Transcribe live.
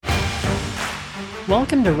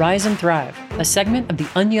Welcome to Rise and Thrive, a segment of the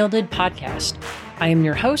Unyielded podcast. I am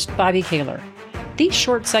your host, Bobby Kaler. These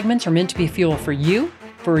short segments are meant to be fuel for you,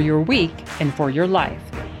 for your week, and for your life.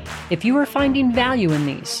 If you are finding value in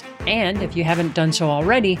these, and if you haven't done so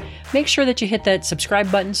already, make sure that you hit that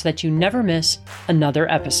subscribe button so that you never miss another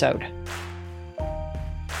episode.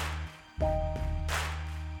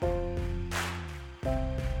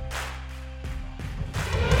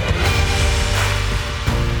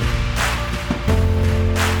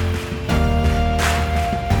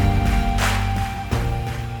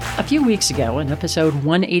 A few weeks ago, in episode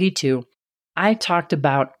 182, I talked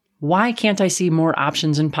about why can't I see more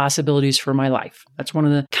options and possibilities for my life? That's one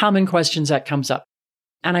of the common questions that comes up.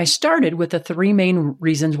 And I started with the three main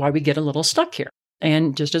reasons why we get a little stuck here.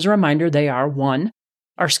 And just as a reminder, they are: one,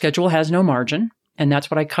 our schedule has no margin, and that's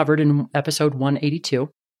what I covered in episode 182.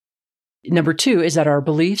 Number two is that our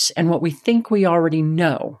beliefs and what we think we already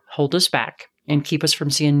know hold us back and keep us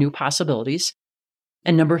from seeing new possibilities.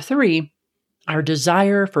 And number three, our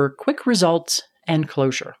desire for quick results and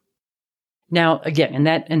closure. Now, again,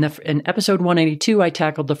 in episode 182, I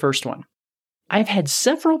tackled the first one. I've had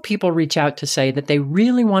several people reach out to say that they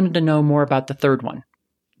really wanted to know more about the third one,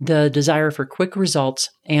 the desire for quick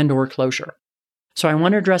results and or closure. So I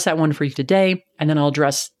want to address that one for you today, and then I'll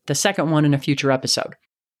address the second one in a future episode.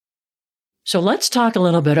 So let's talk a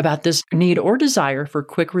little bit about this need or desire for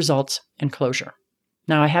quick results and closure.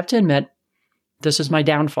 Now, I have to admit, this is my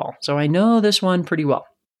downfall, so I know this one pretty well.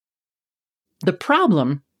 The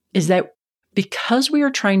problem is that because we are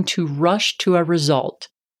trying to rush to a result,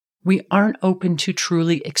 we aren't open to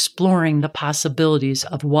truly exploring the possibilities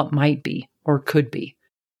of what might be or could be.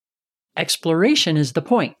 Exploration is the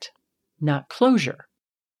point, not closure.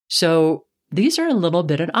 So these are a little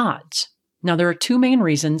bit at odds. Now, there are two main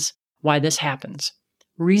reasons why this happens.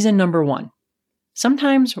 Reason number one,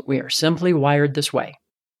 sometimes we are simply wired this way.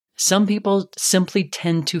 Some people simply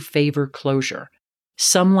tend to favor closure.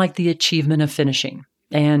 Some like the achievement of finishing.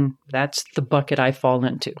 And that's the bucket I fall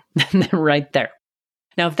into right there.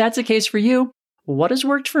 Now, if that's the case for you, what has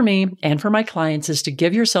worked for me and for my clients is to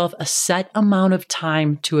give yourself a set amount of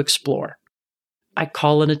time to explore. I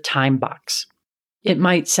call it a time box. It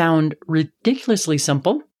might sound ridiculously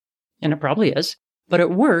simple, and it probably is, but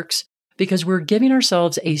it works because we're giving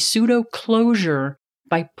ourselves a pseudo closure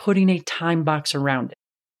by putting a time box around it.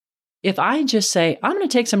 If I just say, I'm going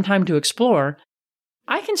to take some time to explore,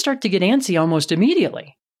 I can start to get antsy almost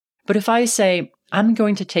immediately. But if I say, I'm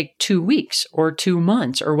going to take 2 weeks or 2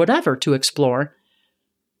 months or whatever to explore,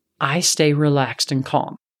 I stay relaxed and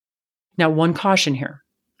calm. Now, one caution here.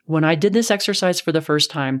 When I did this exercise for the first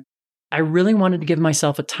time, I really wanted to give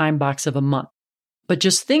myself a time box of a month. But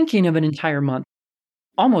just thinking of an entire month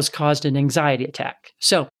almost caused an anxiety attack.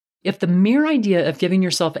 So if the mere idea of giving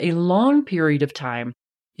yourself a long period of time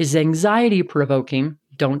is anxiety-provoking,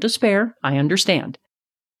 don't despair, I understand.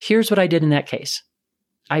 Here's what I did in that case.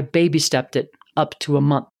 I baby-stepped it up to a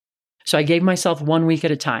month. So I gave myself 1 week at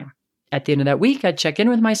a time. At the end of that week, I'd check in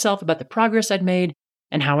with myself about the progress I'd made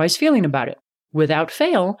and how I was feeling about it. Without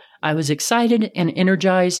fail, I was excited and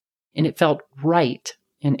energized, and it felt right,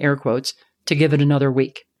 in air quotes, to give it another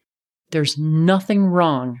week. There's nothing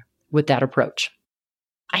wrong with that approach.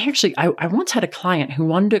 I once had a client who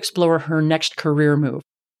wanted to explore her next career move,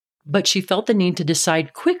 but she felt the need to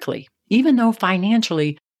decide quickly, even though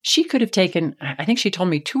financially she could have taken, I think she told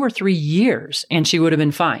me 2 or 3 years, and she would have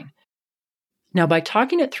been fine. Now, by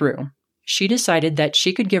talking it through, she decided that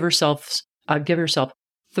she could give herself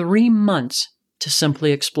 3 months to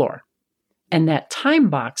simply explore. And that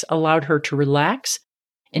time box allowed her to relax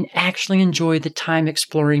and actually enjoy the time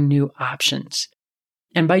exploring new options.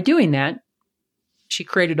 And by doing that, she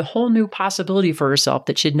created a whole new possibility for herself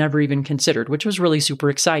that she'd never even considered, which was really super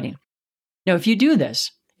exciting. Now, if you do this,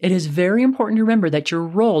 it is very important to remember that your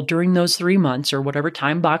role during those 3 months, or whatever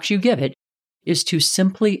time box you give it, is to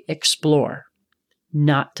simply explore,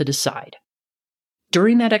 not to decide.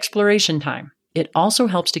 During that exploration time, it also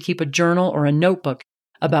helps to keep a journal or a notebook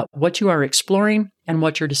about what you are exploring and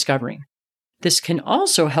what you're discovering. This can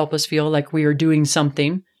also help us feel like we are doing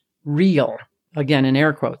something real, again in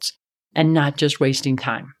air quotes, and not just wasting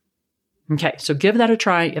time. Okay, so give that a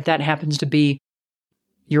try if that happens to be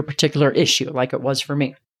your particular issue, like it was for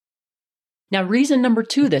me. Now, reason number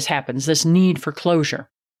two this happens, this need for closure,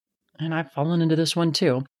 and I've fallen into this one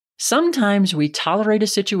too. Sometimes we tolerate a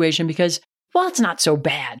situation because, well, it's not so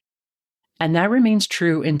bad. And that remains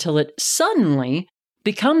true until it suddenly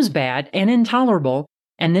becomes bad and intolerable,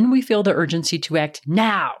 and then we feel the urgency to act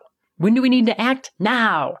now. When do we need to act?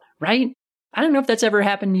 Now, right? I don't know if that's ever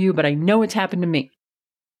happened to you, but I know it's happened to me.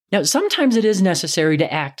 Now, sometimes it is necessary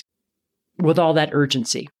to act with all that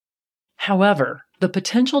urgency. However, the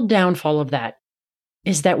potential downfall of that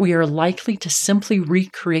is that we are likely to simply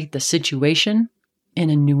recreate the situation in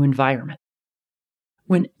a new environment.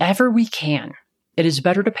 Whenever we can, it is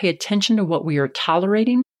better to pay attention to what we are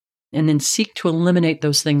tolerating and then seek to eliminate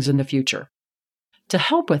those things in the future. To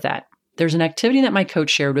help with that, there's an activity that my coach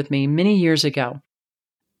shared with me many years ago,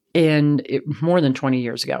 more than 20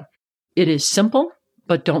 years ago. It is simple,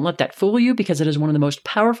 but don't let that fool you because it is one of the most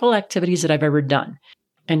powerful activities that I've ever done.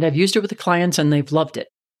 And I've used it with the clients and they've loved it.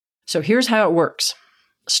 So here's how it works.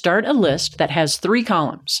 Start a list that has 3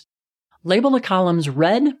 columns. Label the columns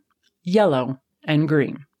red, yellow, and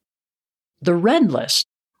green. The red list,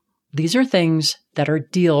 these are things that are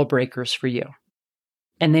deal breakers for you.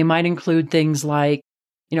 And they might include things like,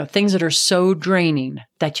 things that are so draining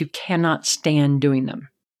that you cannot stand doing them.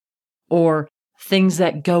 Or things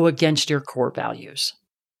that go against your core values.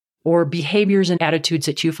 Or behaviors and attitudes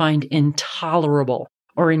that you find intolerable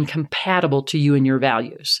or incompatible to you and your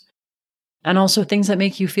values. And also things that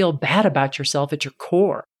make you feel bad about yourself at your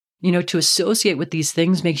core. To associate with these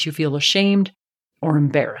things makes you feel ashamed or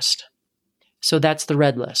embarrassed. So that's the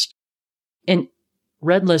red list. And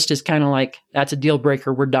red list is kind of like, that's a deal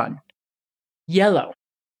breaker, we're done. Yellow.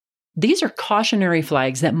 These are cautionary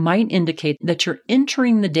flags that might indicate that you're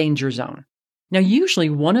entering the danger zone. Now, usually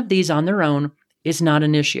one of these on their own is not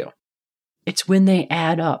an issue. It's when they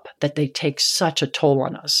add up that they take such a toll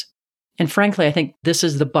on us. And frankly, I think this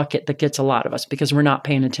is the bucket that gets a lot of us because we're not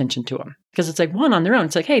paying attention to them. Because it's like one on their own,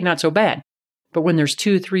 it's like, hey, not so bad. But when there's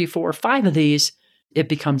 2, 3, 4, 5 of these, it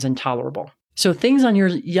becomes intolerable. So things on your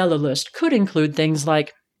yellow list could include things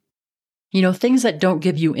like, things that don't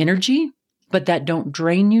give you energy, but that don't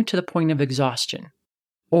drain you to the point of exhaustion.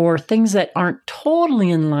 Or things that aren't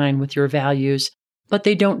totally in line with your values, but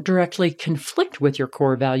they don't directly conflict with your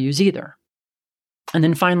core values either. And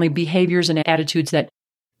then finally, behaviors and attitudes that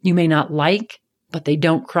you may not like, but they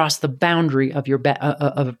don't cross the boundary of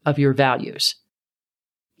your values.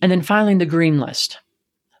 And then finally, the green list.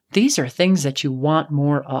 These are things that you want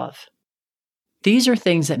more of. These are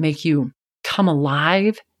things that make you come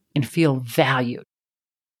alive and feel valued.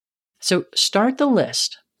 So start the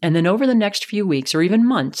list, and then over the next few weeks or even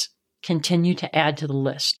months, continue to add to the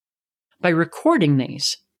list. By recording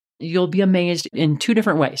these, you'll be amazed in 2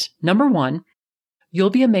 different ways. Number 1, you'll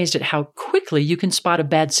be amazed at how quickly you can spot a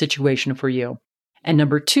bad situation for you. And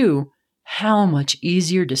number 2, how much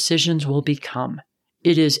easier decisions will become.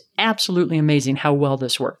 It is absolutely amazing how well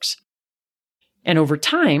this works. And over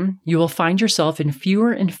time, you will find yourself in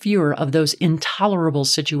fewer and fewer of those intolerable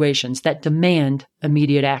situations that demand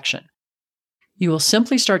immediate action. You will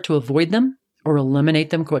simply start to avoid them or eliminate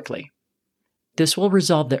them quickly. This will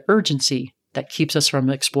resolve the urgency that keeps us from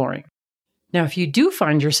exploring. Now, if you do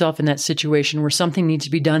find yourself in that situation where something needs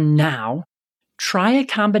to be done now, try a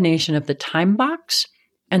combination of the time box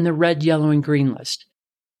and the red, yellow, and green list.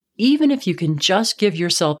 Even if you can just give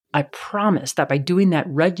yourself a promise that by doing that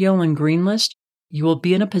red, yellow, and green list, you will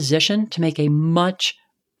be in a position to make a much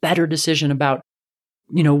better decision about,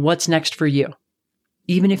 what's next for you.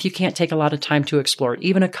 Even if you can't take a lot of time to explore it,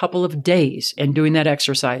 even a couple of days and doing that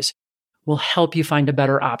exercise will help you find a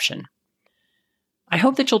better option. I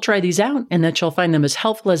hope that you'll try these out and that you'll find them as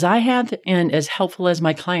helpful as I have and as helpful as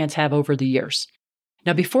my clients have over the years.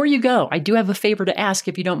 Now, before you go, I do have a favor to ask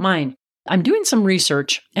if you don't mind. I'm doing some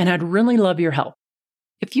research and I'd really love your help.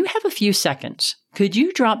 If you have a few seconds, could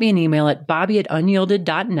you drop me an email at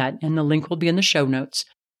bobby@unyielded.net, and the link will be in the show notes,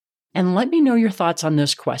 and let me know your thoughts on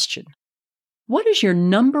this question. What is your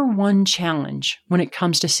number 1 challenge when it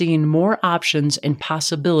comes to seeing more options and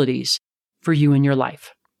possibilities for you in your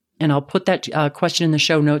life? And I'll put that question in the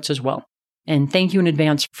show notes as well. And thank you in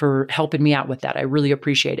advance for helping me out with that. I really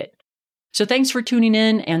appreciate it. So thanks for tuning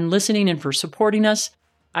in and listening and for supporting us.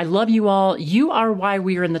 I love you all. You are why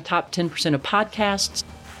we are in the top 10% of podcasts.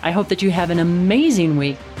 I hope that you have an amazing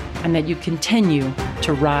week and that you continue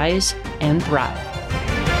to rise and thrive.